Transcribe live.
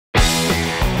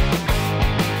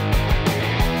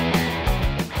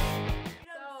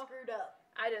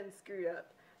screwed up.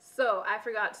 So I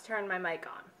forgot to turn my mic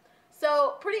on.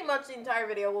 So pretty much the entire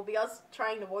video will be us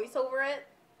trying to voice over it,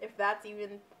 if that's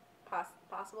even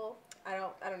possible. I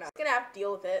don't know. Just gonna have to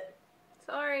deal with it.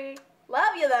 Sorry.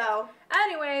 Love you though.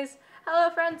 Anyways, hello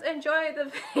friends, enjoy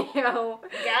the video.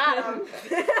 Got him.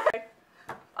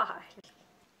 Bye.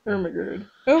 Oh my god.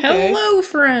 Okay. Hello,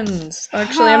 friends!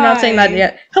 Actually, I'm not saying that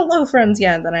yet. Hello, friends,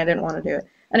 yeah, then I didn't want to do it.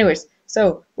 Anyways,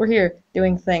 so, we're here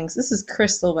doing things. This is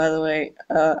Krystal, by the way.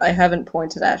 I haven't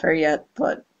pointed at her yet,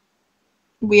 but...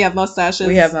 We have mustaches.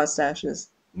 We have mustaches.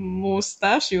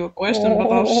 Mustachio question,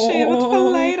 but I'll save it for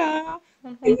later.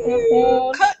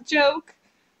 Cut joke.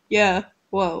 Yeah,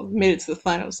 well, made it to the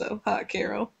finals, so. Ha,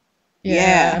 Carol.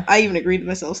 Yeah, I even agreed with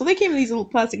myself. So they came in these little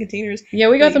plastic containers. Yeah,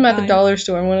 we got them at the dollar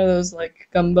store in one of those, like,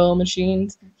 gumball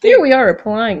machines. Here we are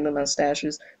applying the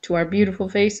mustaches to our beautiful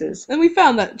faces. And we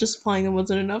found that just applying them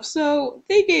wasn't enough, so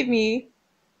they gave me...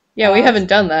 Yeah, we haven't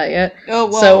done that yet. Oh,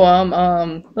 well.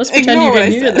 So, let's pretend you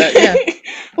didn't hear that, yeah.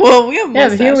 Well, we have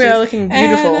mustaches. Yeah, but here we are looking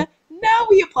beautiful. And now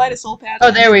we applied a soul patch.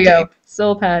 Oh, there we go.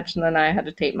 Soul patch, and then I had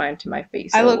to tape mine to my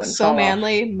face. I look so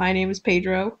manly. My name is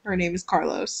Pedro. Her name is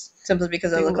Carlos. Simply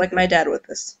because I look like my dad with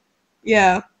this.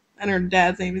 Yeah, and her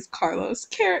dad's name is Carlos.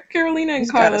 Carolina and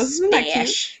Carlos. Isn't that cute?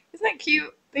 Isn't that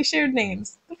cute? They shared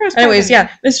names. The first Anyways, yeah,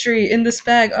 mystery in this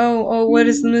bag. Oh, what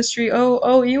is the mystery?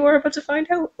 Oh, you are about to find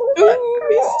out. Ooh,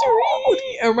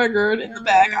 mystery! Oh my god, in the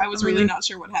bag, I was really not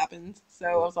sure what happened. So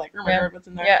I was like, oh my god, what's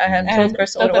in there? Yeah, I hadn't told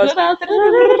Krystal what it was.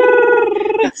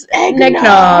 It's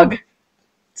Eggnog!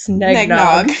 It's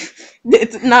Negnog.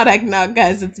 It's not Eggnog,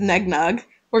 guys, it's Negnog.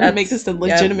 We're gonna make this a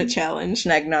legitimate challenge.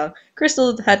 Negnog.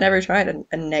 Krystal had never tried a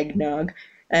Negnog.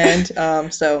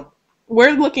 And, so...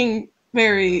 We're looking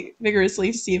very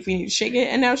vigorously to see if we need to shake it,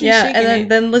 and now she's shaking it. Yeah,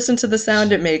 and then listen to the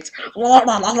sound it makes.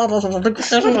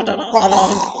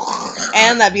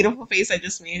 And that beautiful face I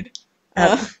just made.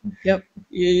 Yep.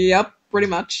 Yep, pretty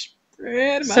much.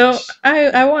 So,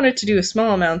 I wanted to do a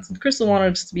small amount, and Krystal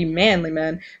wanted us to be manly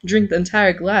men, drink the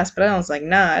entire glass, but I was like,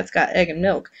 nah, it's got egg and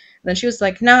milk. And then she was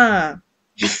like, nah,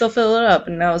 you still fill it up,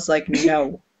 and I was like,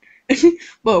 no.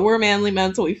 But we're manly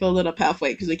men, so we filled it up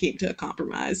halfway because we came to a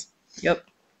compromise. Yep.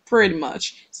 Pretty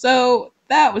much. So,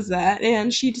 that was that,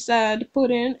 and she decided to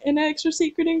put in an extra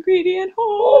secret ingredient.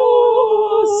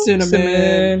 Oh,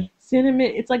 cinnamon.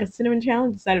 Cinnamon. It's like a cinnamon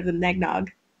challenge instead of the Negnog.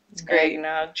 It's great.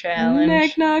 Negnog challenge.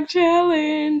 Negnog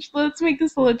challenge. Let's make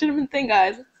this a legitimate thing,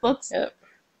 guys. Let's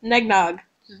Negnog.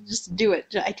 Just do it.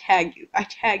 I tag you.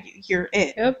 You're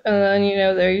it. Yep. And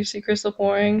then there you see Krystal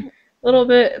pouring a little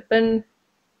bit, then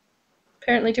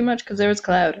apparently too much because there was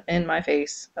cloud in my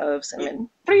face of cinnamon.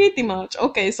 Pretty much.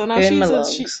 Okay, so now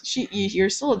you're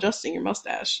still adjusting your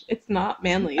mustache. It's not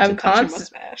manly to touch your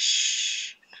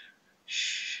mustache.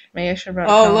 Shh. Maybe I should run.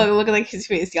 Oh, look at his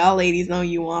face. Y'all ladies know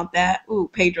you want that. Ooh,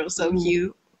 Pedro's so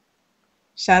cute.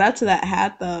 Shout out to that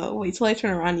hat, though. Wait till I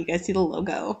turn around. You guys see the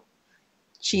logo.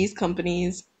 Cheese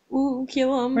companies. Ooh,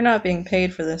 kill them. We're not being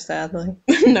paid for this, sadly.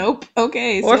 Nope.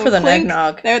 Okay. Or for the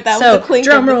Negnog. That was a clink.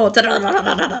 Drum roll. We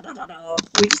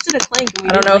just did a clink. I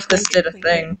don't know if this did a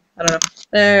thing. I don't know.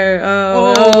 There.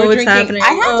 Oh, it's happening.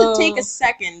 I had to take a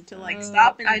second to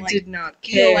stop and I did not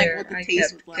feel care. what the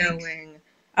taste was like. Going.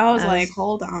 I was like,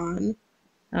 hold on.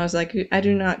 I was like, I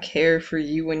do not care for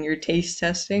you when you're taste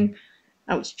testing.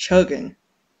 I was chugging.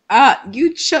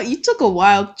 You took a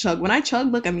while to chug. When I chug,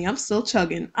 look at me. I'm still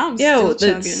chugging. I'm still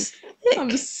chugging.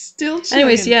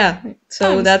 Anyways, yeah.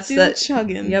 So that's that.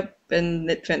 Chugging. Yep,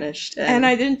 and it finished. And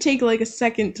I didn't take a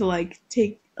second to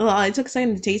take. Well, I took a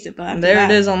second to taste it, but after there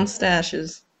it is on the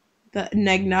stashes. The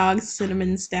Negnog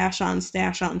cinnamon stash on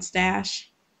stash on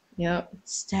stash. Yep.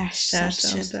 Stash.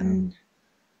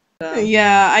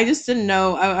 Yeah, I just didn't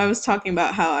know. I was talking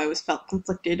about how I felt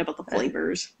conflicted about the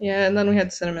flavors. Yeah, and then we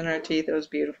had cinnamon in our teeth. It was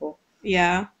beautiful.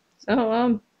 Yeah.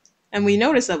 So, and we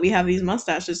noticed that we have these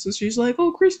mustaches, so she's like,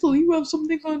 oh, Krystal, you have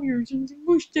something on your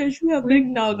mustache. You have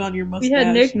Eggnog on your mustache. We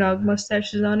had Negnog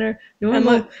mustaches on her.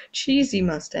 Normal cheesy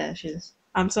mustaches.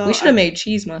 We should have made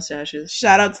cheese mustaches.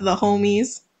 Shout out to the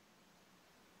homies.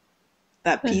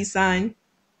 That peace sign.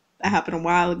 That happened a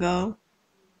while ago.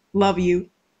 Love you.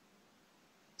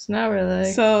 It's not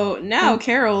really. So now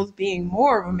Carol's being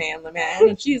more of a manly man,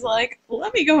 and she's like,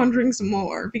 let me go and drink some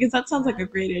more, because that sounds like a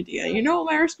great idea. You know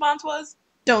what my response was?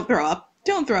 Don't throw up.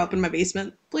 Don't throw up in my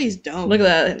basement. Please don't. Look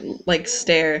at that,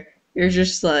 stare. You're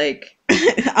just like...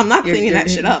 I'm not cleaning that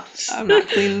shit up. I'm not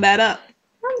cleaning that up.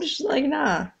 I'm just like,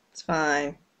 nah, it's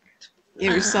fine.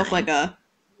 Give yourself like a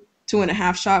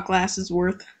 2.5 shot glasses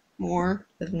worth more.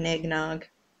 Of Negnog.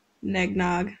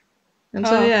 Negnog. And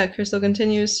so, yeah, Krystal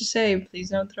continues to say,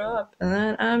 please don't throw up. And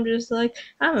then I'm just like,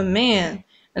 I'm a man.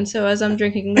 And so as I'm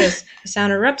drinking this, a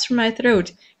sound erupts from my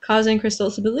throat, causing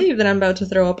Krystal to believe that I'm about to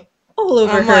throw up all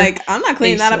over I'm her. like, I'm not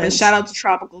cleaning that up, and basement. shout out to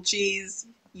Tropical Cheese.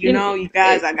 You know, you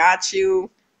guys, I got you.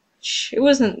 It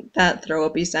wasn't that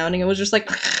throw-uppy sounding. It was just like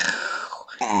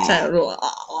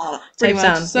Pretty much.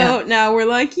 sound. So now we're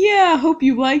like, yeah, hope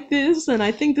you like this, and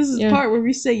I think this is the part where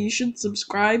we say you should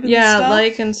subscribe and stuff.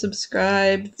 Like and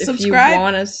subscribe if you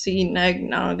want to see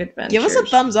Negnog Adventures. Give us a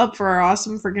thumbs up for our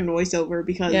awesome freaking voiceover,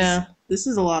 because this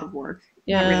is a lot lot of work.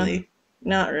 Yeah. Not really.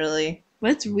 Not really.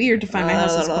 But it's weird to find my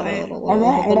house is quiet.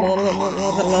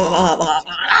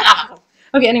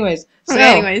 Okay, anyways.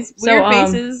 Weird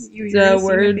faces. The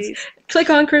words. Click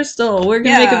on Krystal. We're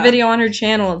gonna make a video on her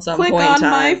channel at some point in time. Click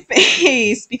on my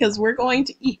face, because we're going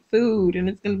to eat food, and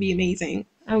it's gonna be amazing.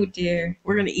 Oh dear.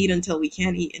 We're gonna eat until we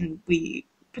can't eat, and we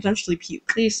potentially puke.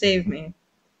 Please save me.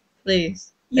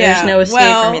 Please. Yeah, there's no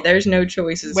escape for me. There's no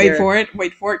choices Wait for it,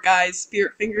 guys.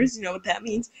 Spirit fingers, you know what that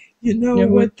means. You know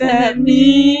what that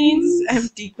means.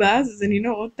 Empty glasses, and you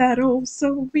know what that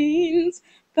also means.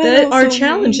 Our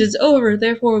challenge is over,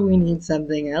 therefore we need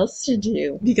something else to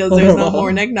do. Because there's no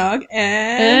more Negnog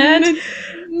and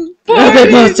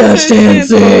Rapid mustache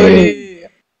dancing!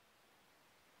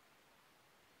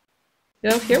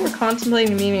 Here we're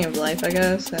contemplating the meaning of life, I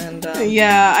guess, and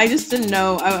yeah, I just didn't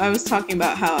know. I was talking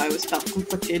about how I felt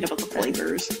conflicted about the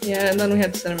flavors. Yeah, and then we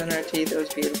had cinnamon in our teeth. It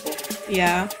was beautiful.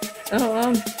 Yeah.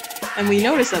 So, and we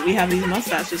noticed that we have these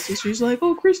mustaches, so she's like,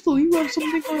 oh, Krystal, you have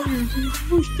something on your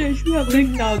mustache. You have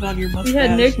Negnog on your mustache. We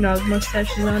had Negnog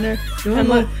mustaches on there.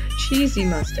 Normal cheesy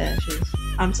mustaches.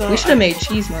 We should have made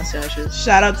cheese mustaches.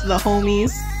 Shout out to the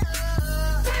homies.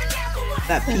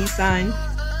 That peace sign.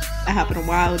 That happened a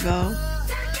while ago.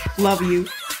 Love you.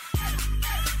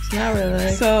 Not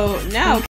really. So now